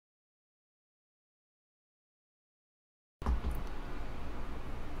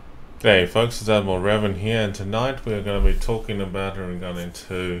Hey folks, it's Admiral Revan here, and tonight we're going to be talking about and regarding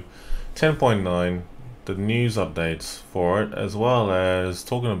to 10.9, the news updates for it, as well as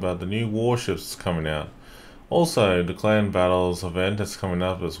talking about the new warships coming out. Also, the Clan Battles event is coming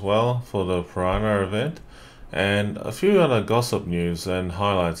up as well for the Piranha event, and a few other gossip news and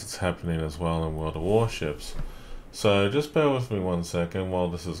highlights that's happening as well in World of Warships. So just bear with me 1 second while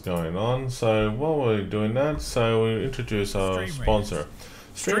this is going on. So while we're doing that, so we introduce our sponsor.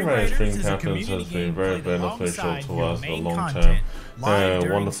 Stream Raiders Stream Captains has been very beneficial to us in the long term. They're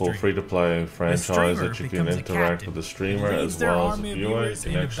a wonderful free-to-play franchise that you can interact with the streamer as well as the viewer. You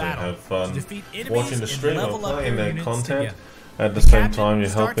can actually have fun watching the streamer playing their content. At the same time, you're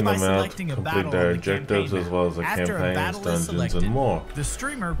helping them out complete their objectives as well as the campaigns, dungeons, and more.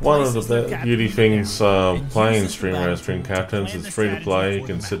 One of the beauty things playing Stream Captains is free to play. You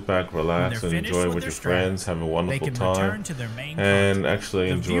can sit back, relax, and enjoy with your friends, have a wonderful time, and actually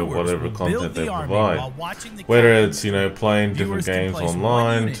enjoy whatever content they provide. Whether it's, playing different games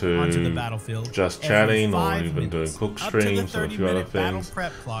online to just chatting or even doing cook streams or a few other things,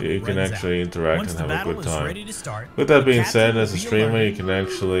 you can actually interact and have a good time. With that being said, as a streamer, you can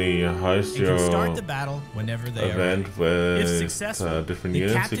actually host your event with different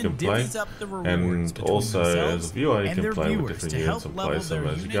units you can play, and also as a viewer you can play with different units and play them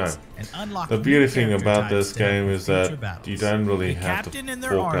as you go. The beauty thing about this game is that you don't really have to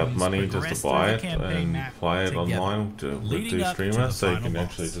fork out money just to buy it and play it online with these streamers, so you can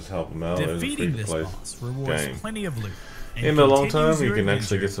actually just help them out as a free-to-play game. In the long term, you can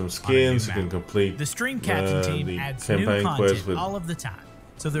actually get some skins, you can complete the campaign quests with all of the time.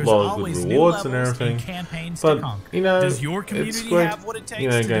 So there's always rewards and everything. But it's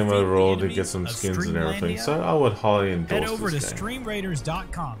great, game overall to get some skins and everything. So I would highly endorse this game. Head over to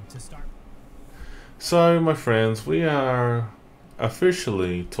streamraiders.com to start. So my friends, we are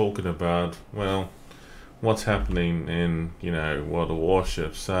officially talking about, well, what's happening in World of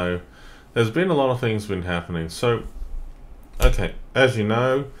Warships. So there's been a lot of things been happening. So okay, as you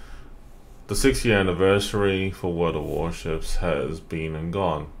know, the 6-year anniversary for World of Warships has been and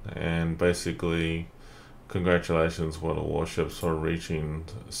gone, and basically, congratulations World of Warships for reaching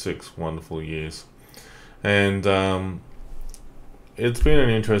 6 wonderful years. And it's been an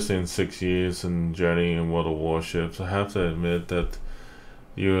interesting 6 years and journey in World of Warships. I have to admit that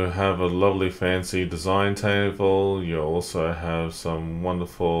you have a lovely fancy design table, you also have some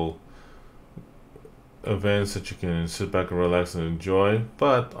wonderful events that you can sit back and relax and enjoy.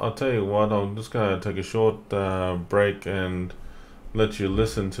 But I'll tell you what, I'm just going to take a short break and let you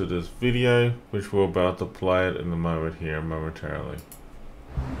listen to this video, which we're about to play it in a moment here momentarily.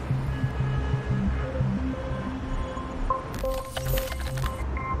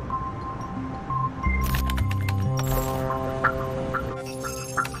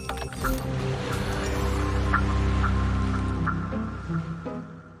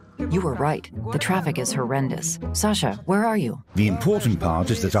 You were right. The traffic is horrendous. Sasha, where are you? The important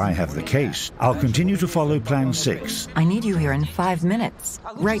part is that I have the case. I'll continue to follow Plan 6. I need you here in 5 minutes.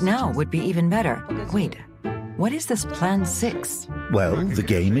 Right now would be even better. Wait, what is this Plan 6? Well, the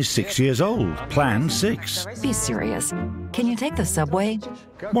game is 6 years old. Plan 6. Be serious. Can you take the subway?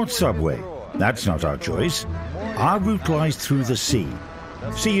 What subway? That's not our choice. Our route lies through the sea.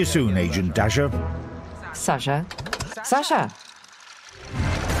 See you soon, Agent Dasher. Sasha? Sasha!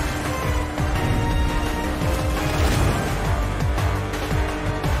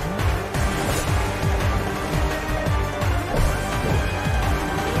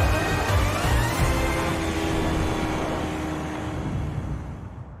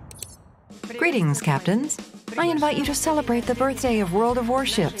 Greetings, Captains. I invite you to celebrate the birthday of World of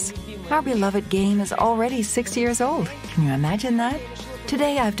Warships. Our beloved game is already 6 years old. Can you imagine that?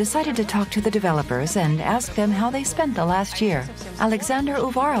 Today I've decided to talk to the developers and ask them how they spent the last year. Alexander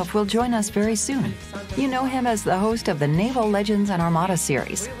Uvarov will join us very soon. You know him as the host of the Naval Legends and Armada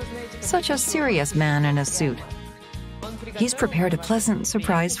series. Such a serious man in a suit. He's prepared a pleasant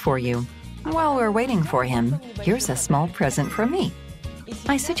surprise for you. While we're waiting for him, here's a small present from me.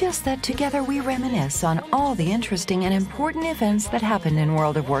 I suggest that together we reminisce on all the interesting and important events that happened in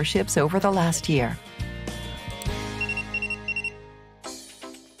World of Warships over the last year.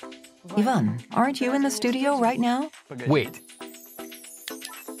 Ivan, aren't you in the studio right now? Wait.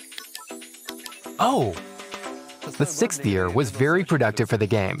 Oh! The 6th year was very productive for the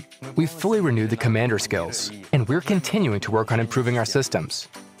game. We've fully renewed the commander skills, and we're continuing to work on improving our systems.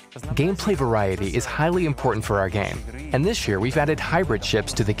 Gameplay variety is highly important for our game, and this year we've added hybrid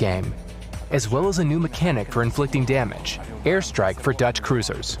ships to the game, as well as a new mechanic for inflicting damage, airstrike for Dutch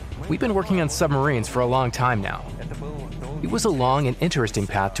cruisers. We've been working on submarines for a long time now. It was a long and interesting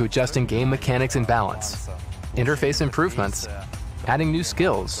path to adjusting game mechanics and balance, interface improvements, adding new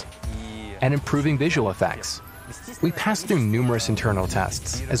skills, and improving visual effects. We passed through numerous internal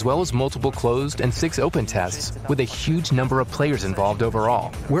tests, as well as multiple closed and 6 open tests, with a huge number of players involved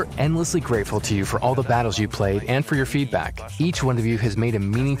overall. We're endlessly grateful to you for all the battles you played and for your feedback. Each one of you has made a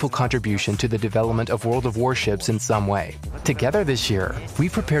meaningful contribution to the development of World of Warships in some way. Together this year,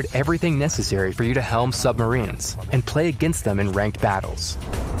 we've prepared everything necessary for you to helm submarines and play against them in ranked battles.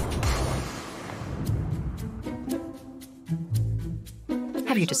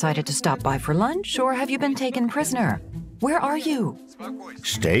 Have you decided to stop by for lunch, or have you been taken prisoner? Where are you?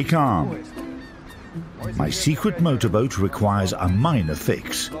 Stay calm. My secret motorboat requires a minor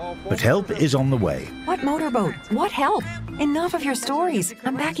fix, but help is on the way. What motorboat? What help? Enough of your stories.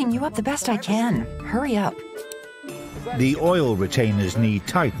 I'm backing you up the best I can. Hurry up. The oil retainers need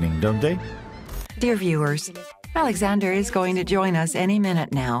tightening, don't they? Dear viewers, Alexander is going to join us any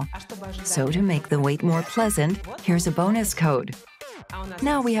minute now. So to make the wait more pleasant, here's a bonus code.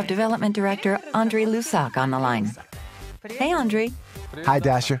 Now we have Development Director Andrei Lusak on the line. Hey, Andrei. Hi,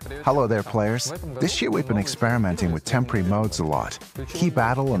 Dasher. Hello there, players. This year we've been experimenting with temporary modes a lot. Key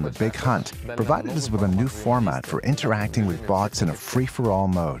Battle and the Big Hunt provided us with a new format for interacting with bots in a free-for-all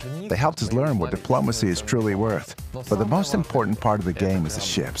mode. They helped us learn what diplomacy is truly worth. But the most important part of the game is the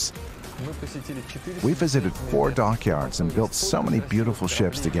ships. We visited 4 dockyards and built so many beautiful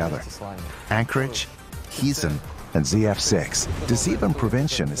ships together. Anchorage, Heason, and ZF6. Deceivin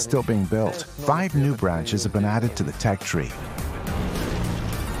Provincial is still being built. 5 new branches have been added to the tech tree.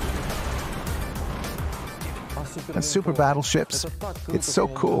 And super battleships? It's so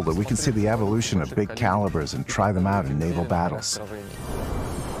cool that we can see the evolution of big calibers and try them out in naval battles.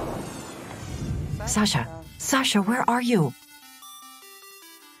 Sasha, where are you?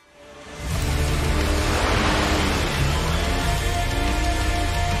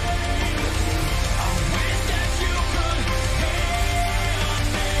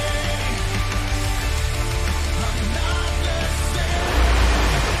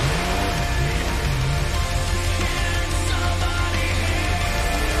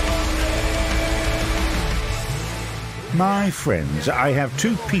 My friends, I have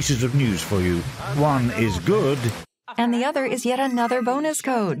 2 pieces of news for you. One is good, And the other is yet another bonus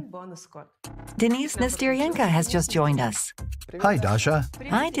code. Denise Nesteryenka has just joined us. Hi, Dasha.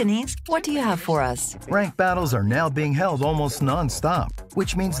 Hi, Denise. What do you have for us? Ranked battles are now being held almost non-stop,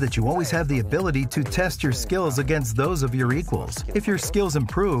 which means that you always have the ability to test your skills against those of your equals. If your skills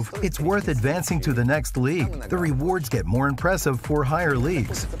improve, it's worth advancing to the next league. The rewards get more impressive for higher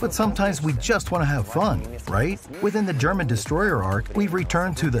leagues. But sometimes we just want to have fun, right? Within the German destroyer arc, we've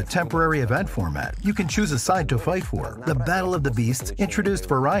returned to the temporary event format. You can choose a side to fight for. The Battle of the Beasts introduced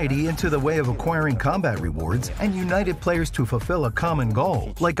variety into the way of acquiring combat rewards and united players to fulfill a common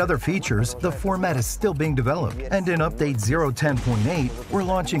goal. Like other features, the format is still being developed, and in Update 0.10.8, we're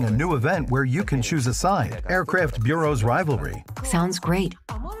launching a new event where you can choose a side, Aircraft Bureau's Rivalry. Sounds great.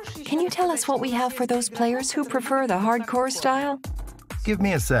 Can you tell us what we have for those players who prefer the hardcore style? Give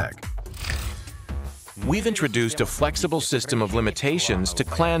me a sec. We've introduced a flexible system of limitations to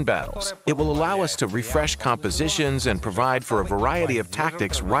clan battles. It will allow us to refresh compositions and provide for a variety of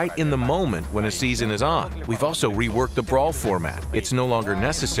tactics right in the moment when a season is on. We've also reworked the brawl format. It's no longer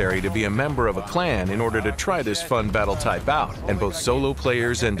necessary to be a member of a clan in order to try this fun battle type out, and both solo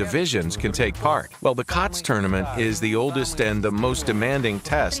players and divisions can take part. Well, the COTS tournament is the oldest and the most demanding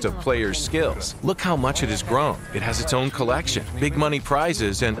test of players' skills. Look how much it has grown. It has its own collection, big money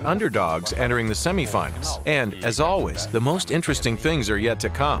prizes, and underdogs entering the semifinals. And, as always, the most interesting things are yet to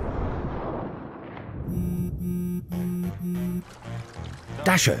come.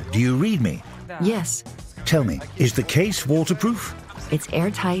 Dasha, do you read me? Yes. Tell me, is the case waterproof? It's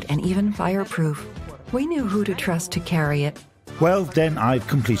airtight and even fireproof. We knew who to trust to carry it. Well, then I've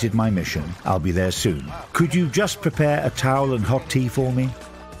completed my mission. I'll be there soon. Could you just prepare a towel and hot tea for me?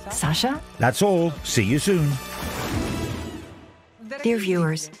 Sasha? That's all. See you soon. Dear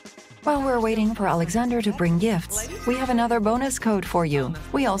viewers, while we're waiting for Alexander to bring gifts, we have another bonus code for you.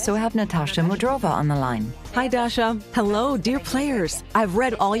 We also have Natasha Mudrova on the line. Hi, Dasha. Hello, dear players. I've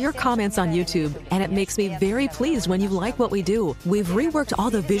read all your comments on YouTube, and it makes me very pleased when you like what we do. We've reworked all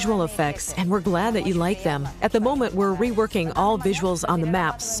the visual effects, and we're glad that you like them. At the moment, we're reworking all visuals on the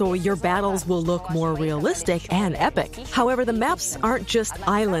maps, so your battles will look more realistic and epic. However, the maps aren't just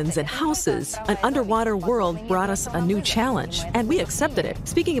islands and houses. An underwater world brought us a new challenge, and we accepted it.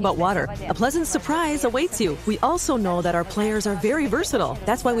 Speaking about water, a pleasant surprise awaits you. We also know that our players are very versatile.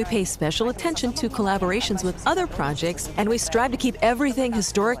 That's why we pay special attention to collaborations with other projects, and we strive to keep everything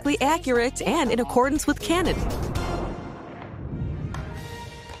historically accurate and in accordance with canon.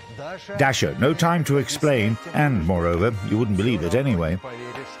 Dasher, no time to explain, and moreover, you wouldn't believe it anyway.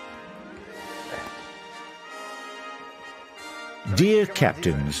 Dear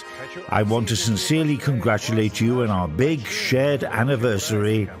captains, I want to sincerely congratulate you on our big shared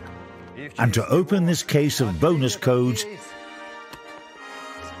anniversary and to open this case of bonus codes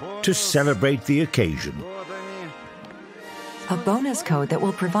to celebrate the occasion. A bonus code that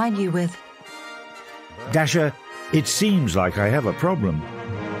will provide you with... Dasher, it seems like I have a problem.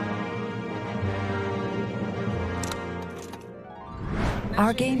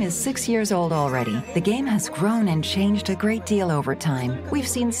 Our game is 6 years old already. The game has grown and changed a great deal over time. We've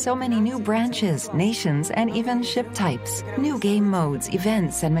seen so many new branches, nations, and even ship types. New game modes,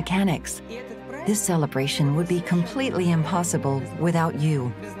 events, and mechanics. This celebration would be completely impossible without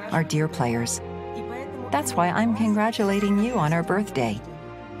you, our dear players. That's why I'm congratulating you on our birthday.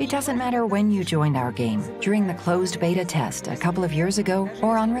 It doesn't matter when you joined our game, during the closed beta test a couple of years ago,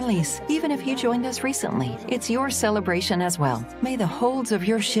 or on release, even if you joined us recently. It's your celebration as well. May the holds of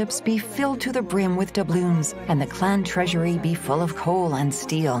your ships be filled to the brim with doubloons, and the clan treasury be full of coal and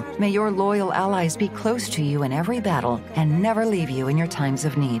steel. May your loyal allies be close to you in every battle, and never leave you in your times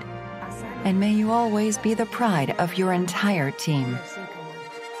of need. And may you always be the pride of your entire team.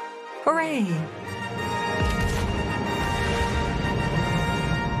 Hooray!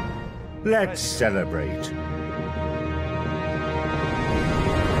 Let's celebrate.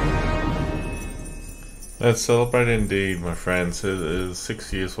 Let's celebrate indeed, my friends. It is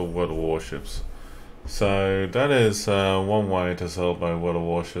 6 years for World of Warships. So that is one way to celebrate World of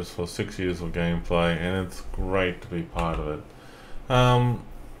Warships for 6 years of gameplay, and it's great to be part of it.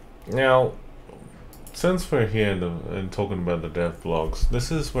 Now, since we're here and talking about the dev blogs, this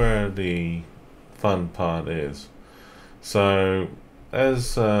is where the fun part is. So,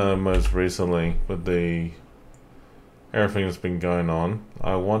 as most recently with everything that's been going on,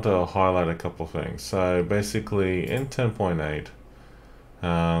 I want to highlight a couple of things. So basically in 10.8,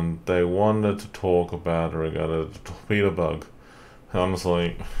 they wanted to talk about regarding the torpedo bug.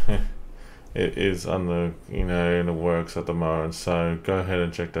 Honestly, it is under in the works at the moment, so go ahead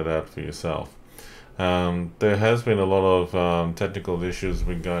and check that out for yourself. There has been a lot of technical issues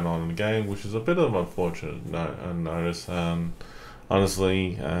been going on in the game, which is a bit of unfortunate notice.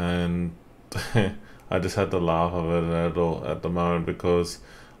 Honestly, and I just had to laugh of it at the moment, because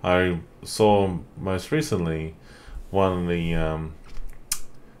I saw most recently one of the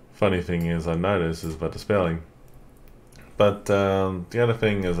funny thing is I noticed is about the spelling. But the other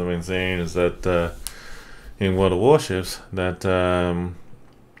thing, as I've been saying, is that in World of Warships, that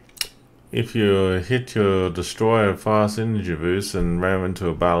if you hit your destroyer fast energy boost and ram into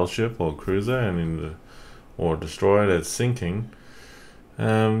a battleship or cruiser or destroyer that's sinking,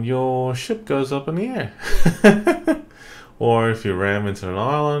 your ship goes up in the air. Or if you ram into an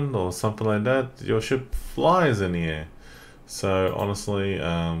island or something like that, your ship flies in the air. So honestly,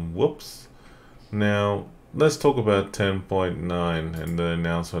 whoops. Now let's talk about 10.9 and the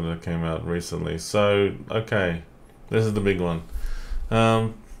announcement that came out recently. So okay, this is the big one.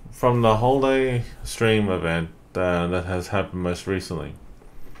 From the whole day stream event that has happened most recently.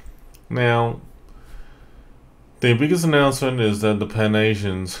 Now, the biggest announcement is that the Pan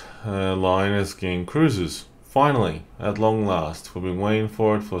Asians line is getting cruisers. Finally, at long last. We've been waiting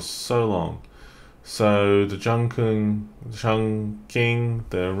for it for so long. So the Chungking,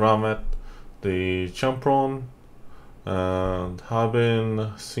 the Ramat, the Champron, Harbin,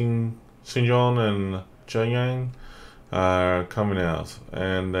 Xinjiang, and Zhejiang are coming out,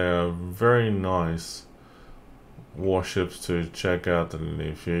 and they're very nice warships to check out in the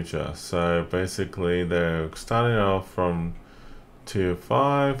near future. So basically they're starting off from tier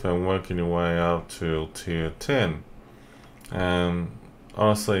 5 and working your way up to tier 10, and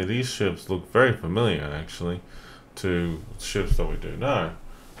honestly these ships look very familiar actually to ships that we do know,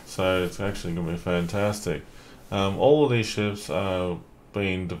 so it's actually going to be fantastic. All of these ships are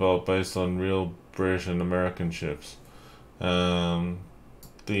being developed based on real British and American ships.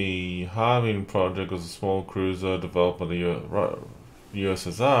 The Harbin project was a small cruiser developed by the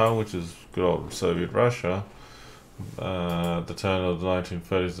USSR, which is good old Soviet Russia, at the turn of the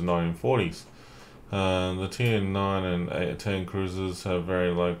 1930s to 1940s. The Tier 9 and 10 cruisers have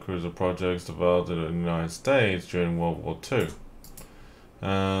very light cruiser projects developed in the United States during World War II.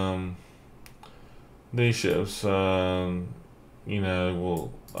 These ships,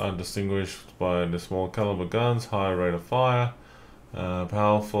 are distinguished by the small caliber guns, high rate of fire,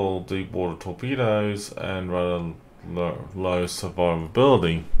 powerful deep water torpedoes, and rather low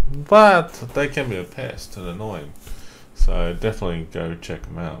survivability, but they can be a pest and annoying, so definitely go check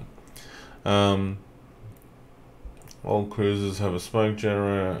them out. All cruisers have a smoke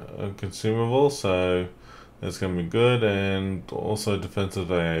generator consumable, so that's going to be good, and also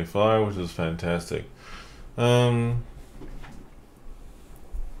defensive AA fire, which is fantastic. They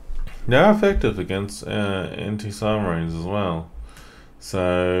are effective against anti-submarines as well.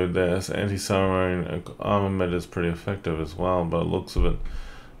 So there's anti-submarine armament is pretty effective as well, by the looks of it.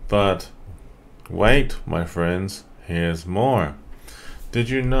 But wait, my friends, here's more. Did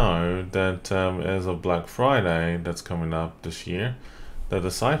you know that as of Black Friday that's coming up this year, that the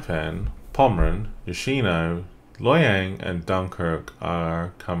Saipan, Pomeran, Yoshino, Loyang, and Dunkirk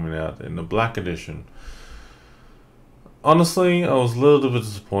are coming out in the Black Edition? Honestly, I was a little bit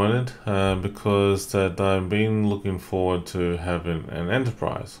disappointed because that I've been looking forward to having an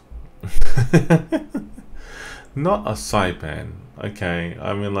Enterprise. Not a Saipan, okay?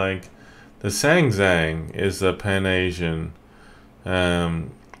 I mean, like, the Sangzang is a Pan-Asian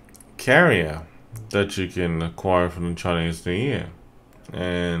carrier that you can acquire from the Chinese New Year.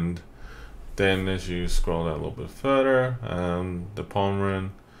 And then as you scroll down a little bit further, the Pomeran,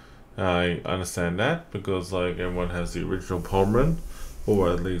 I understand that because like everyone has the original Pomeran, or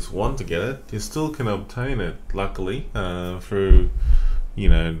at least want to get it. You still can obtain it, luckily, through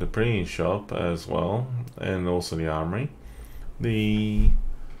the premium shop as well, and also the armory. The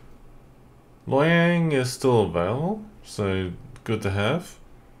Loyang is still available, so good to have.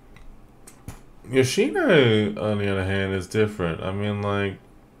 Yoshino, on the other hand, is different. I mean, like,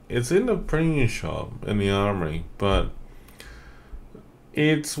 it's in the premium shop in the armory, but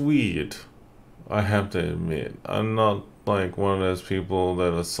it's weird, I have to admit. I'm not like one of those people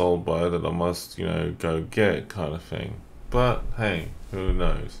that are sold by that I must, go get kind of thing. But hey, who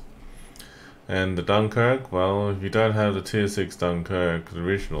knows? And the Dunkirk, well, if you don't have the Tier 6 Dunkirk, the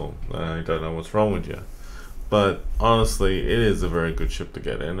original, you don't know what's wrong with you. But honestly, it is a very good ship to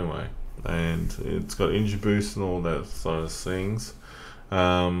get anyway. And it's got engine boost and all that sort of things.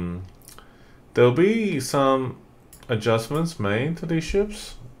 There'll be some adjustments made to these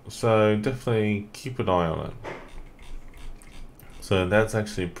ships, so definitely keep an eye on it. So that's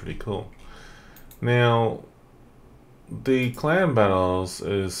actually pretty cool. Now, the clan battles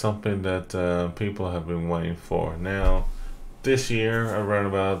is something that people have been waiting for. Now, this year, around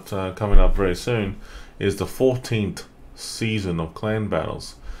about coming up very soon, is the 14th season of clan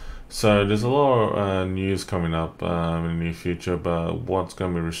battles. So there's a lot of news coming up in the near future about what's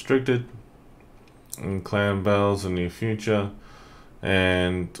going to be restricted in clan battles in the near future,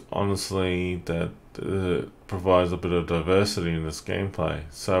 and honestly that provides a bit of diversity in this gameplay,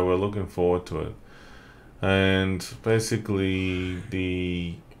 so we're looking forward to it. And basically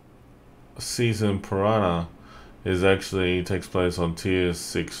the season Piranha takes place on tier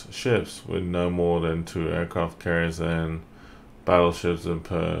 6 ships with no more than 2 aircraft carriers and battleships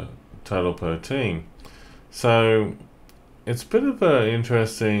total per team. So it's a bit of an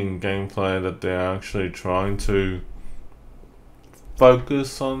interesting gameplay that they're actually trying to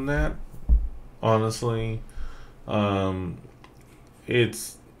focus on that. Honestly,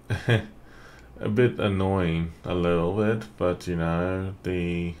 it's a bit annoying a little bit, but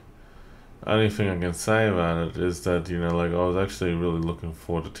the only thing I can say about it is that like I was actually really looking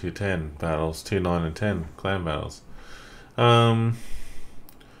forward to tier 10 battles, tier 9 and 10 clan battles.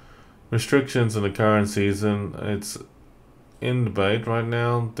 Restrictions in the current season, it's in debate right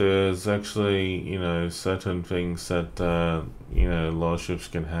now. There's actually certain things that a lot of ships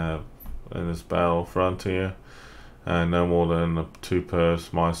can have in this battle frontier, no more than 2 per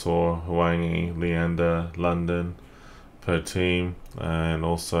Mysore, Huangi, Leander, London per team, and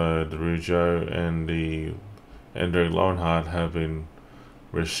also the Ruzhou and the Endrick Lionheart have been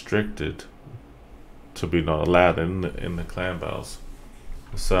restricted to be not allowed in the clan battles.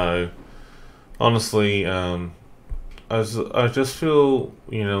 So honestly, I just feel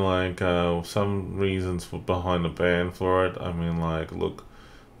like some reasons behind the ban for it. I mean, like, look,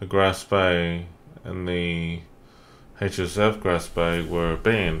 the Grass Bay and the HSF Grass Bay were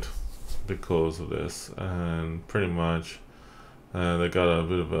banned because of this, and pretty much they got a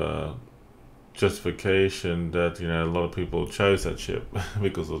bit of a justification that a lot of people chose that ship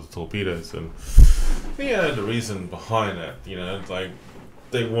because of the torpedoes, and the reason behind that, it's like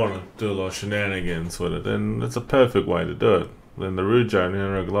they want to do a lot of shenanigans with it, and it's a perfect way to do it. Then the Ruzhou and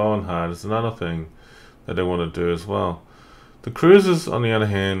Henrik Lionheart is another thing that they want to do as well. The cruisers, on the other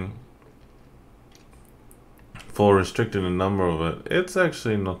hand, for restricting the number of it, it's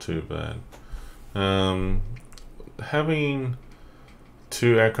actually not too bad. Having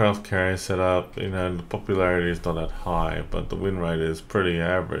 2 aircraft carriers set up, the popularity is not that high, but the win rate is pretty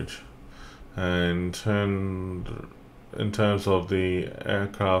average. And in terms of the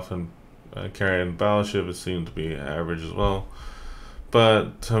aircraft and carrier and battleship, it seemed to be average as well.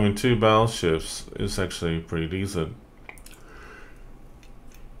 But having 2 battleships is actually pretty decent.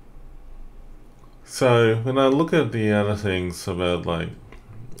 So when I look at the other things about like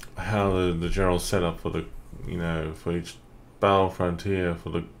how the general setup for the, you know, for each battle frontier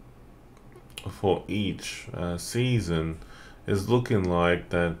for each season is looking like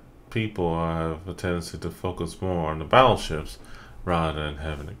that people have a tendency to focus more on the battleships rather than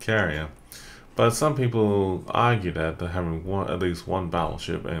having a carrier. But some people argue that having at least one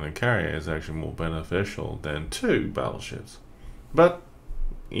battleship and a carrier is actually more beneficial than 2 battleships. But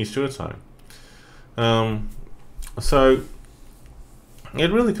each to its own. So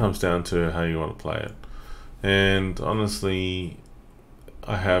it really comes down to how you want to play it. And honestly,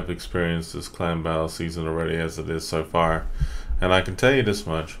 I have experienced this clan battle season already as it is so far, and I can tell you this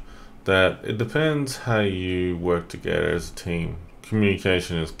much, that it depends how you work together as a team.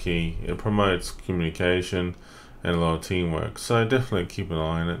 Communication is key. It promotes communication and a lot of teamwork, so definitely keep an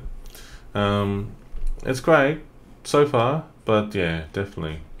eye on it. It's great so far, but yeah,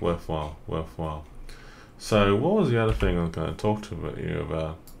 definitely worthwhile. So what was the other thing I was going to talk to you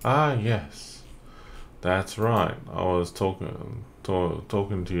about? Ah, yes, that's right, I was talking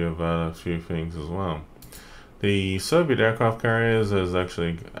to you about a few things as well. The Soviet aircraft carriers is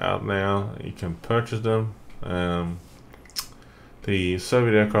actually out now. You can purchase them. The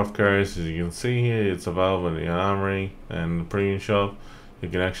Soviet aircraft carriers, as you can see here, it's available in the armory and the premium shop. You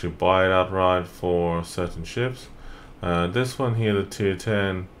can actually buy it outright for certain ships. This one here, the Tier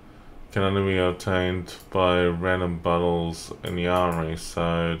 10, can only be obtained by random bundles in the armory.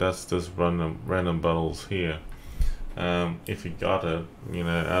 So that's just random bundles here. If you got it, you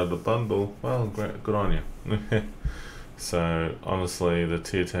know, out of the bundle, well, great, good on you. So honestly, the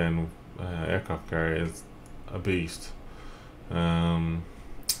Tier 10 aircraft carrier is a beast.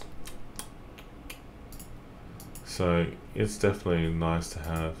 So it's definitely nice to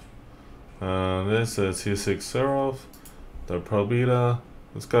have. There's a Tier 6 Serov, the Probita.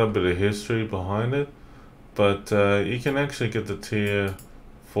 It's got a bit of history behind it, but you can actually get the Tier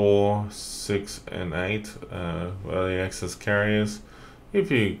 4, 6, and 8 early access carriers if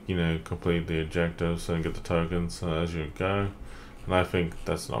you complete the objectives and get the tokens as you go. And I think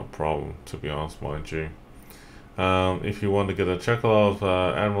that's not a problem, to be honest, mind you. If you want to get a Chekhov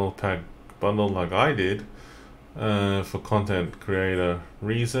Admiral Pack bundle like I did for content creator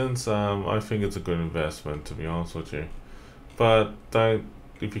reasons, I think it's a good investment, to be honest with you. But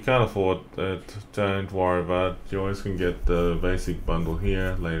if you can't afford it, don't worry about it. You always can get the basic bundle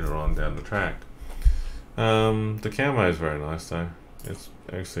here later on down the track. The camo is very nice though. It's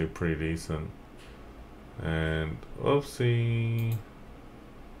actually pretty decent. And oopsie,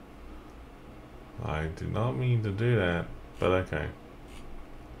 I did not mean to do that, but okay.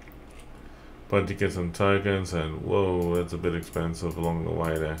 But you get some tokens, and whoa, it's a bit expensive along the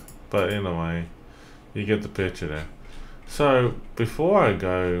way there. But in a way, you get the picture there. So before I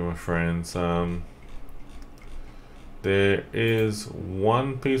go, my friends, there is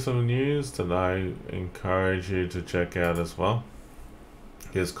one piece of news that I encourage you to check out as well.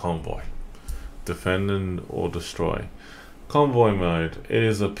 Here's Convoy. Defend or Destroy. Convoy mode. It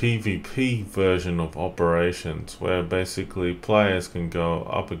is a PvP version of operations where basically players can go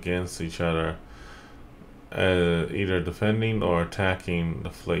up against each other, either defending or attacking the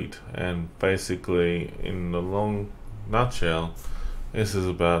fleet. And basically, in the long nutshell, this is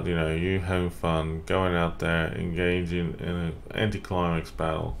about you having fun, going out there, engaging in an anticlimax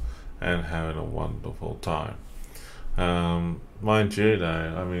battle, and having a wonderful time. Mind you,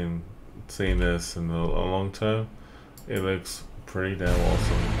 though, I mean, seeing this in the long term, it looks pretty damn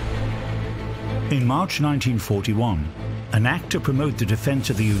awesome. In March 1941, an act to promote the defense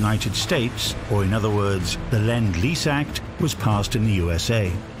of the United States, or in other words, the Lend-Lease Act, was passed in the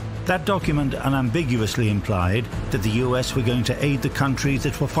USA. That document unambiguously implied that the US were going to aid the countries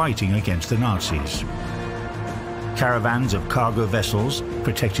that were fighting against the Nazis. Caravans of cargo vessels,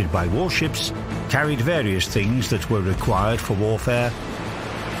 protected by warships, carried various things that were required for warfare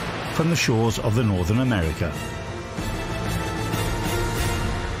from the shores of the Northern America.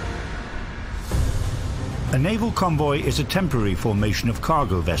 A naval convoy is a temporary formation of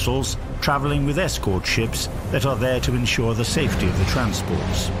cargo vessels traveling with escort ships that are there to ensure the safety of the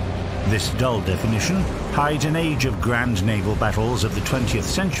transports. This dull definition hides an age of grand naval battles of the 20th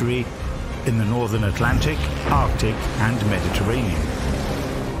century in the Northern Atlantic, Arctic, and Mediterranean.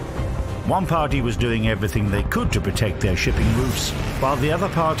 One party was doing everything they could to protect their shipping routes, while the other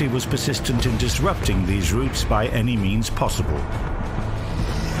party was persistent in disrupting these routes by any means possible.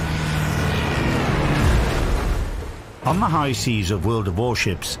 On the high seas of World of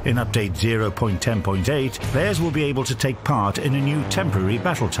Warships, in update 0.10.8, players will be able to take part in a new temporary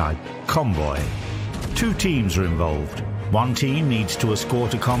battle type, Convoy. 2 teams are involved. One team needs to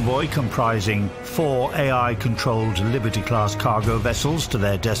escort a convoy comprising 4 AI-controlled Liberty-class cargo vessels to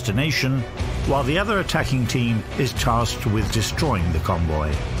their destination, while the other attacking team is tasked with destroying the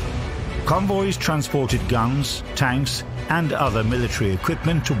convoy. Convoys transported guns, tanks, and other military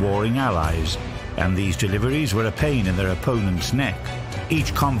equipment to warring allies, and these deliveries were a pain in their opponent's neck.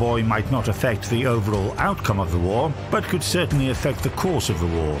 Each convoy might not affect the overall outcome of the war, but could certainly affect the course of the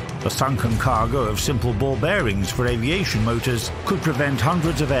war. The sunken cargo of simple ball bearings for aviation motors could prevent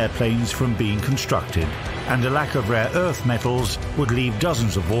hundreds of airplanes from being constructed, and a lack of rare earth metals would leave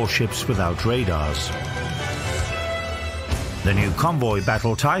dozens of warships without radars. The new convoy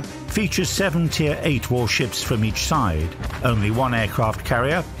battle type features 7 Tier 8 warships from each side, only 1 aircraft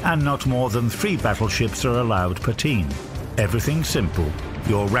carrier, and not more than 3 battleships are allowed per team. Everything simple.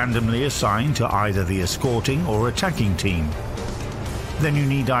 You're randomly assigned to either the escorting or attacking team. Then you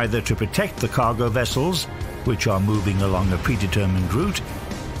need either to protect the cargo vessels, which are moving along a predetermined route,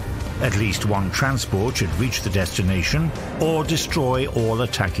 at least 1 transport should reach the destination, or destroy all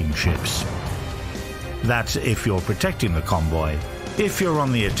attacking ships. That's if you're protecting the convoy. If you're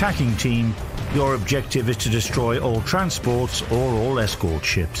on the attacking team, your objective is to destroy all transports or all escort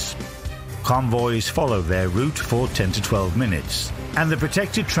ships. Convoys follow their route for 10 to 12 minutes, and the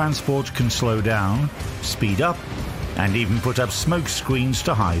protected transport can slow down, speed up, and even put up smoke screens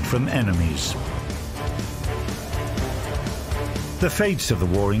to hide from enemies. The fates of the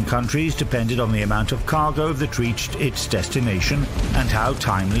warring countries depended on the amount of cargo that reached its destination and how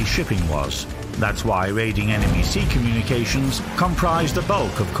timely shipping was. That's why raiding enemy sea communications comprised the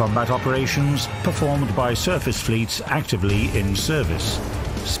bulk of combat operations performed by surface fleets actively in service.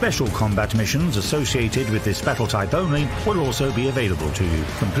 Special combat missions associated with this battle type only will also be available to you.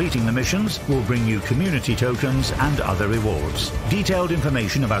 Completing the missions will bring you community tokens and other rewards. Detailed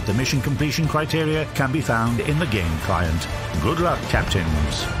information about the mission completion criteria can be found in the game client. Good luck,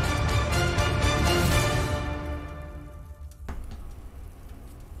 Captains!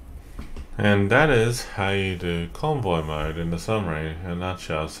 And that is how you do convoy mode in the summary, in a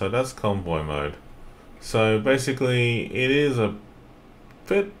nutshell. So that's convoy mode. So basically it is a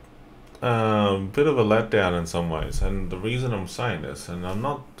bit of a letdown in some ways, and the reason I'm saying this, and I'm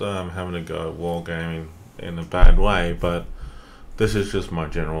not having to go wargaming in a bad way, but this is just my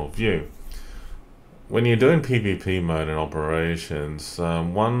general view. When you're doing PvP mode in operations,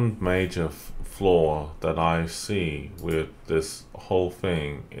 one major flaw that I see with this whole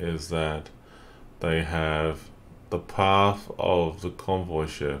thing is that they have the path of the convoy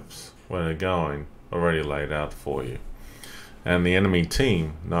ships where they're going already laid out for you, and the enemy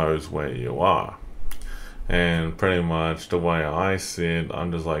team knows where you are. And pretty much the way I see it,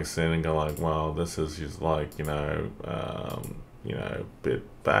 I'm just like sitting and go like, well, this is just like, a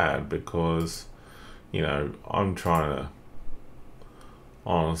bit bad, because I'm trying to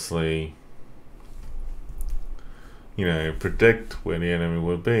honestly predict where the enemy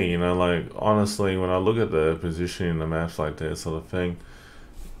would be. Like, honestly, when I look at the positioning in the maps like this sort of thing,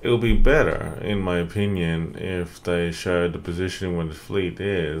 it would be better, in my opinion, if they showed the positioning where the fleet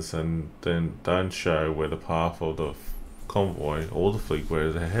is, and then don't show where the path of the convoy or the fleet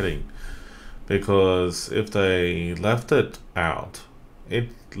where they're heading. Because if they left it out, it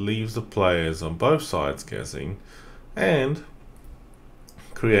leaves the players on both sides guessing, and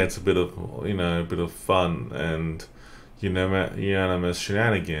creates a bit of fun and unanimous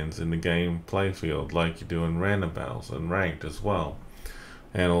shenanigans in the game playfield, like you do in random battles and ranked as well,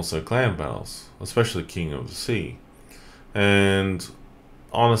 and also clan battles, especially King of the Sea. And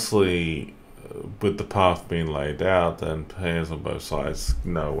honestly, with the path being laid out and players on both sides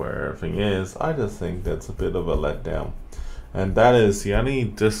know where everything is, I just think that's a bit of a letdown. And that is the only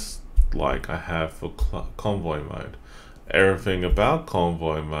dislike I have for convoy mode. Everything about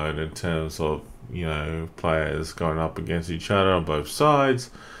convoy mode in terms of players going up against each other on both sides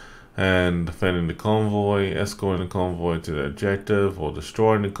and defending the convoy, escorting the convoy to the objective, or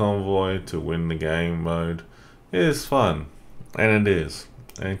destroying the convoy to win the game mode is fun, and it is,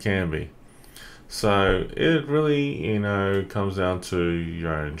 and can be. So it really comes down to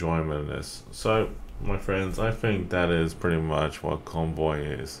your enjoyment of this. So my friends, I think that is pretty much what convoy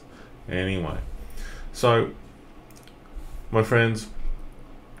is anyway. So my friends,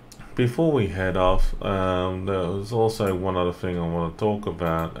 before we head off, there was also one other thing I want to talk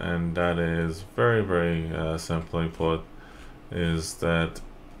about, and that is very, very simply put, is that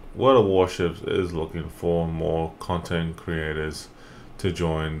World of Warships is looking for more content creators to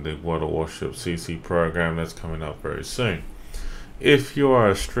join the World of Warships CC program that's coming up very soon. If you are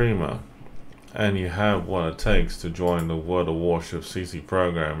a streamer and you have what it takes to join the World of Warships CC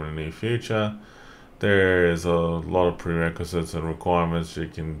program in the near future, there is a lot of prerequisites and requirements you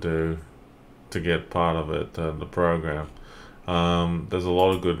can do to get part of it, the program. There's a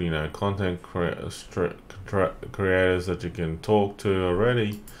lot of good, content creators that you can talk to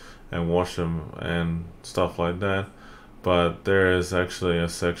already and watch them and stuff like that. But there is actually a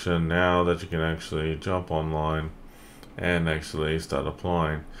section now that you can actually jump online and actually start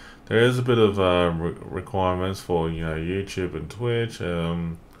applying. There is a bit of requirements for YouTube and Twitch,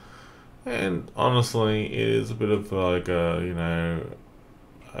 and honestly, it is a bit of like a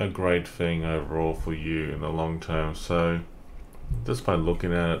great thing overall for you in the long term. So just by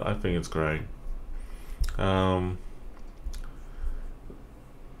looking at it, I think it's great.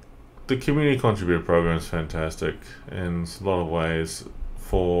 The community contributor program is fantastic in a lot of ways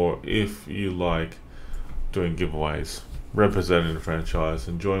for if you like doing giveaways, representing the franchise,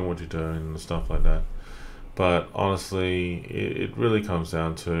 enjoying what you're doing and stuff like that. But honestly, it really comes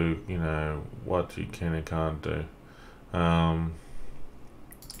down to what you can and can't do.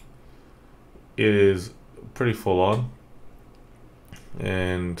 It is pretty full on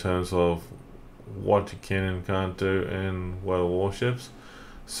in terms of what you can and can't do in World of Warships.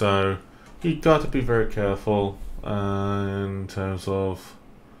 So you got to be very careful in terms of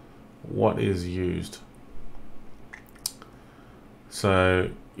what is used. So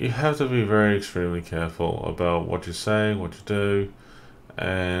you have to be very extremely careful about what you say, what you do,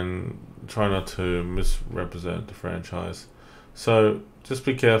 and try not to misrepresent the franchise. So just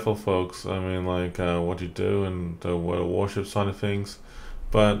be careful, folks. I mean, like what you do and the World of Warships side of things.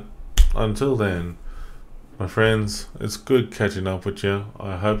 But until then, my friends, it's good catching up with you.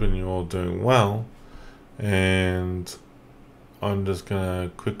 I hope you're all doing well. And I'm just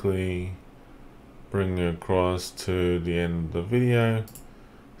gonna quickly bring you across to the end of the video.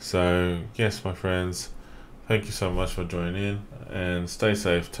 So yes, my friends, thank you so much for joining in, and stay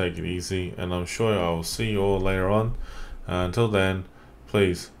safe, take it easy, and I'm sure I will see you all later on. Until then,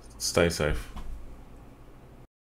 please stay safe.